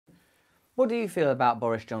What do you feel about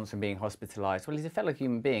Boris Johnson being hospitalised? Well, he's a fellow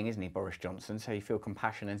human being, isn't he, Boris Johnson? So you feel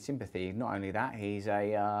compassion and sympathy. Not only that, he's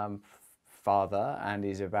a father and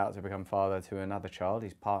is about to become father to another child.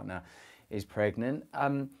 His partner is pregnant.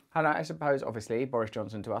 And I suppose, obviously, Boris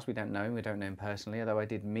Johnson to us, we don't know him. We don't know him personally, although I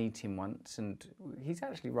did meet him once. And he's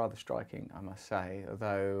actually rather striking, I must say,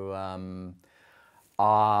 although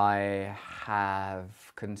I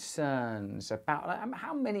have concerns about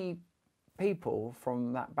how many people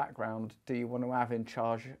from that background do you want to have in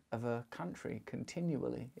charge of a country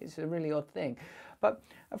continually? It's a really odd thing. But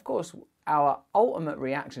of course, our ultimate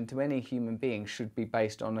reaction to any human being should be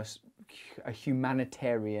based on a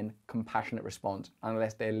humanitarian, compassionate response,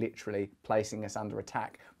 unless they're literally placing us under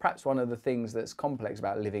attack. Perhaps one of the things that's complex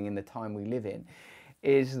about living in the time we live in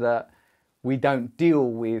is that we don't deal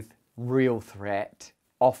with real threat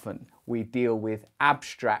often. We deal with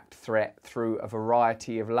abstract threat through a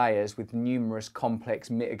variety of layers with numerous complex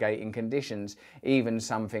mitigating conditions. Even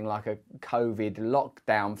something like a COVID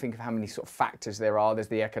lockdown, think of how many sort of factors there are. There's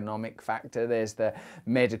the economic factor, there's the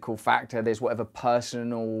medical factor, there's whatever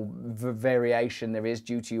personal variation there is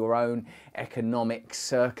due to your own economic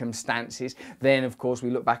circumstances. Then of course we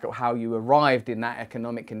look back at how you arrived in that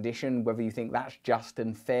economic condition, whether you think that's just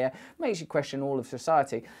and fair, makes you question all of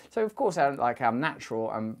society. So of course our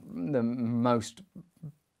natural and the most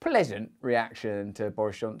pleasant reaction to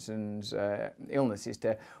Boris Johnson's illness is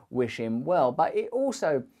to wish him well, but it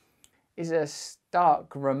also is a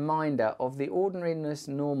stark reminder of the ordinariness,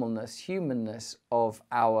 normalness, humanness of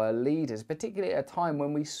our leaders, particularly at a time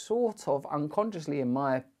when we sort of unconsciously, in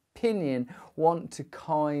my opinion, want to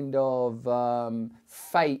kind of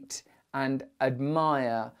fate and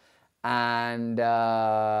admire and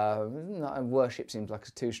worship seems like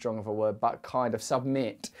too strong of a word, but kind of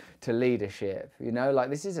submit to leadership. You know, like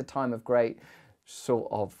this is a time of great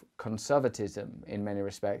sort of conservatism in many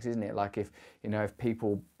respects, isn't it? Like if, you know, if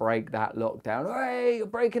people break that lockdown, hey, you're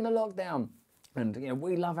breaking the lockdown. And, you know,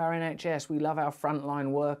 we love our NHS, we love our frontline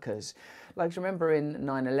workers. Like, remember in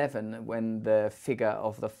 9/11 when the figure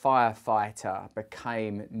of the firefighter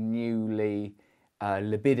became newly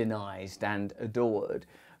libidinized and adored?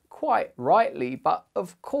 Quite rightly, but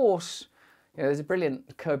of course, you know, there's a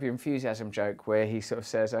brilliant Curb Your Enthusiasm joke where he sort of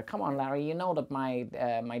says, come on, Larry, you know that my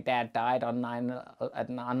dad died on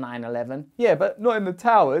 9/11? Yeah, but not in the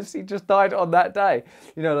towers. He just died on that day.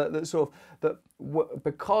 You know, that sort of,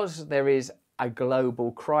 because there is a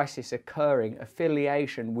global crisis occurring,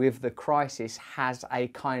 affiliation with the crisis has a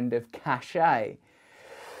kind of cachet.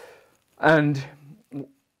 And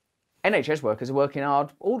NHS workers are working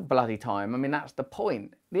hard all the bloody time. I mean, that's the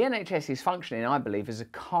point. The NHS is functioning, I believe, as a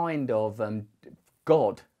kind of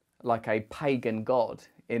god, like a pagan god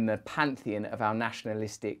in the pantheon of our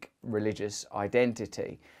nationalistic religious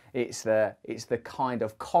identity. It's the kind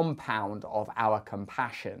of compound of our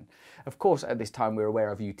compassion. Of course, at this time we're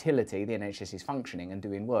aware of utility. The NHS is functioning and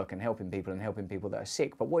doing work and helping people that are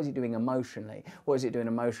sick. But what is it doing emotionally? What is it doing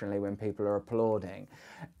emotionally when people are applauding?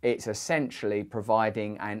 It's essentially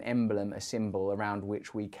providing an emblem, a symbol around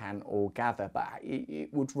which we can all gather. But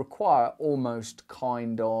it would require almost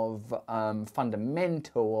kind of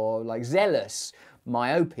fundamental or like zealous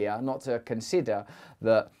myopia not to consider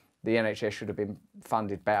that the NHS should have been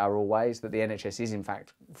funded better always, that the NHS is in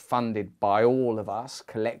fact funded by all of us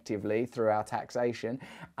collectively through our taxation,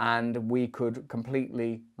 and we could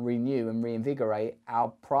completely renew and reinvigorate our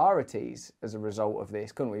priorities as a result of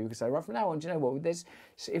this, couldn't we? We could say, right from now on, do you know what,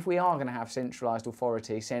 if we are going to have centralised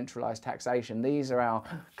authority, centralised taxation, these are our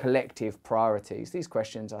collective priorities. These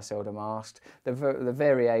questions are seldom asked. The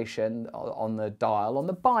variation on the dial, on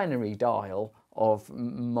the binary dial of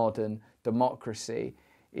modern democracy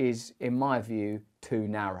is, in my view, too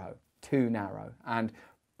narrow, and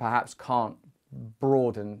perhaps can't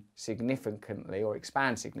broaden significantly or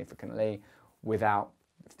expand significantly without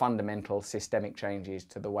fundamental systemic changes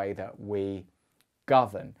to the way that we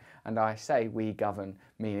govern. And I say we govern,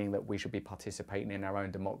 meaning that we should be participating in our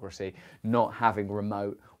own democracy, not having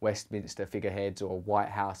remote Westminster figureheads or White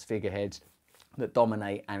House figureheads that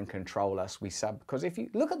dominate and control us. Because if you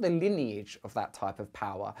look at the lineage of that type of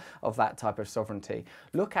power, of that type of sovereignty,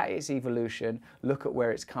 look at its evolution, look at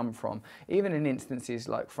where it's come from. Even in instances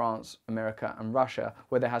like France, America and Russia,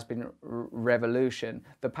 where there has been revolution,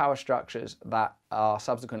 the power structures that are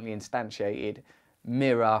subsequently instantiated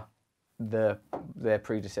mirror their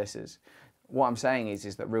predecessors. What I'm saying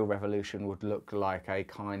is that real revolution would look like a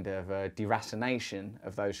kind of a deracination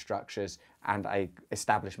of those structures and a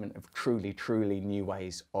establishment of truly, truly new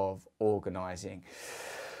ways of organising.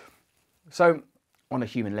 So on a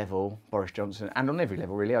human level, Boris Johnson, and on every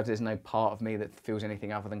level really, there's no part of me that feels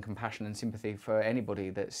anything other than compassion and sympathy for anybody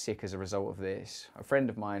that's sick as a result of this. A friend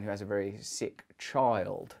of mine who has a very sick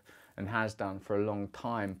child, and has done for a long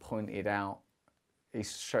time, pointed out, he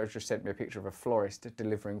just sent me a picture of a florist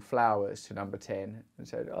delivering flowers to number 10 and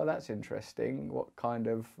said, oh, that's interesting. What kind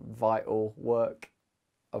of vital work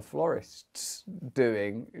are florists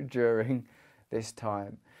doing during this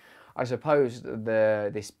time? I suppose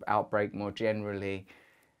this outbreak more generally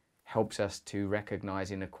helps us to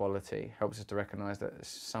recognise inequality, helps us to recognise that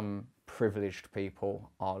some privileged people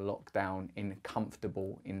are locked down in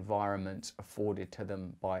comfortable environments afforded to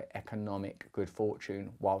them by economic good fortune,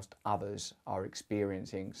 whilst others are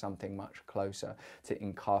experiencing something much closer to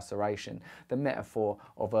incarceration. The metaphor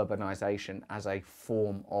of urbanisation as a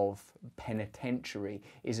form of penitentiary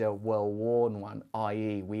is a well-worn one,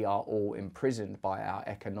 i.e. we are all imprisoned by our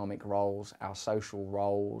economic roles, our social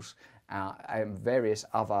roles, and various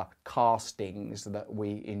other castings that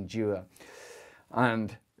we endure.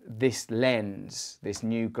 And this lens, this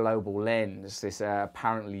new global lens, this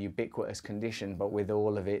apparently ubiquitous condition, but with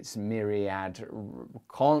all of its myriad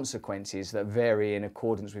consequences that vary in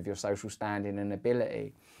accordance with your social standing and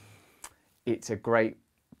ability, it's a great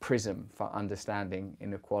prism for understanding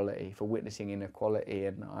inequality, for witnessing inequality,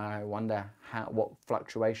 and I wonder what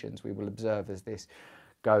fluctuations we will observe as this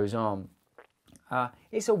goes on.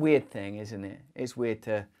 It's a weird thing, isn't it? It's weird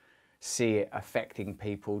to see it affecting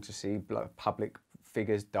people, to see public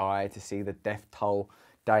figures die, to see the death toll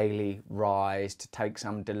daily rise, to take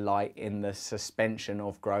some delight in the suspension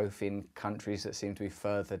of growth in countries that seem to be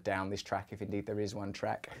further down this track, if indeed there is one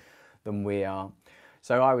track, than we are.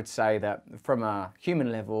 So I would say that from a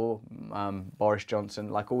human level, Boris Johnson,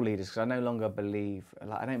 like all leaders, because I no longer believe,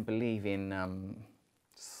 I don't believe in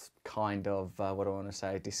kind of, what do I want to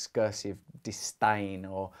say, discursive disdain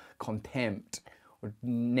or contempt or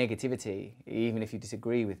negativity, even if you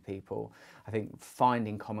disagree with people. I think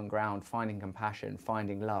finding common ground, finding compassion,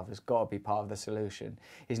 finding love has got to be part of the solution.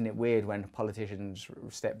 Isn't it weird when politicians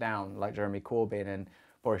step down, like Jeremy Corbyn, and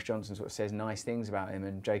Boris Johnson sort of says nice things about him,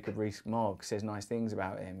 and Jacob Rees-Mogg says nice things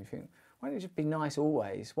about him? You think, why don't you just be nice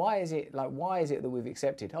always? Why is it that we've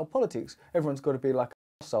accepted, oh, politics, everyone's got to be like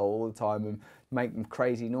an arsehole all the time and make them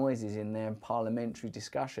crazy noises in their parliamentary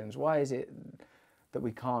discussions? Why is it that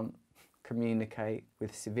we can't communicate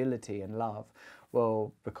with civility and love?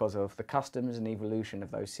 Well, because of the customs and evolution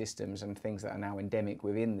of those systems and things that are now endemic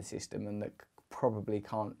within the system and that probably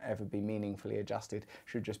can't ever be meaningfully adjusted,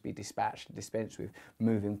 should just be dispensed with,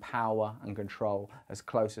 moving power and control as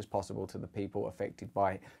close as possible to the people affected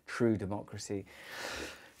by true democracy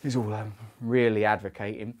is all I'm really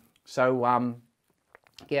advocating. So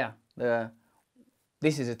yeah,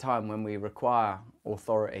 this is a time when we require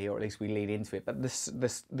authority, or at least we lead into it, but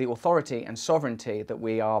the authority and sovereignty that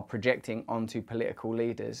we are projecting onto political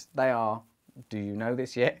leaders, they are, do you know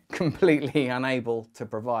this yet, completely unable to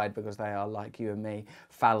provide, because they are, like you and me,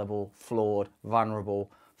 fallible, flawed,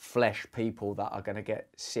 vulnerable, flesh people that are going to get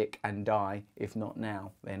sick and die, if not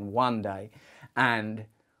now, then one day. And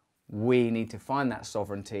we need to find that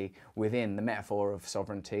sovereignty within the metaphor of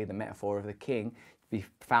sovereignty, the metaphor of the king, be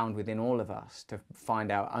found within all of us, to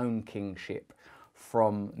find our own kingship,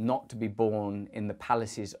 from not to be born in the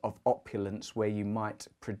palaces of opulence where you might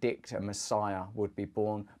predict a Messiah would be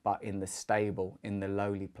born, but in the stable, in the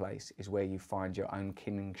lowly place, is where you find your own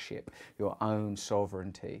kingship, your own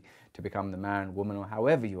sovereignty, to become the man, woman, or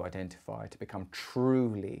however you identify, to become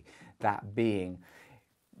truly that being.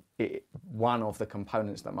 One of the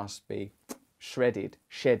components that must be shredded,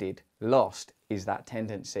 shedded, lost, is that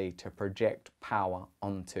tendency to project power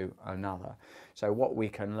onto another. So what we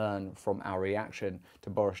can learn from our reaction to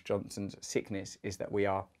Boris Johnson's sickness is that we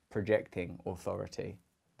are projecting authority.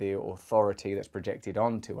 The authority that's projected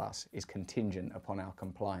onto us is contingent upon our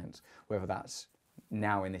compliance, whether that's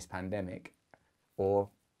now in this pandemic or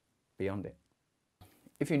beyond it.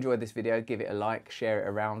 If you enjoyed this video, give it a like, share it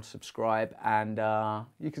around, subscribe, and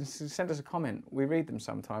you can send us a comment. We read them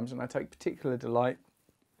sometimes, and I take particular delight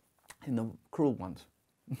in the cruel ones.